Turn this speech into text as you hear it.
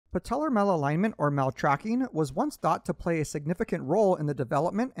Patellar malalignment or maltracking was once thought to play a significant role in the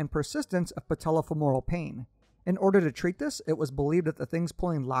development and persistence of patellofemoral pain. In order to treat this, it was believed that the things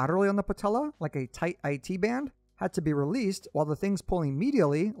pulling laterally on the patella, like a tight IT band, had to be released, while the things pulling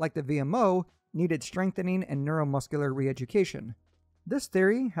medially, like the VMO, needed strengthening and neuromuscular re-education. This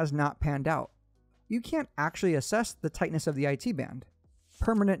theory has not panned out. You can't actually assess the tightness of the IT band.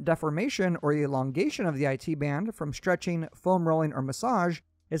 Permanent deformation or elongation of the IT band from stretching, foam rolling, or massage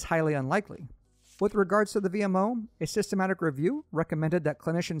is highly unlikely. With regards to the VMO, a systematic review recommended that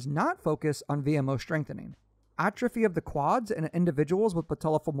clinicians not focus on VMO strengthening. Atrophy of the quads in individuals with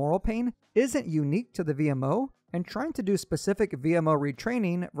patellofemoral pain isn't unique to the VMO, and trying to do specific VMO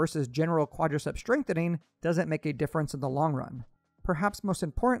retraining versus general quadricep strengthening doesn't make a difference in the long run. Perhaps most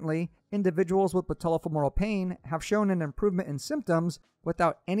importantly, individuals with patellofemoral pain have shown an improvement in symptoms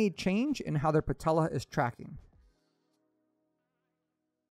without any change in how their patella is tracking.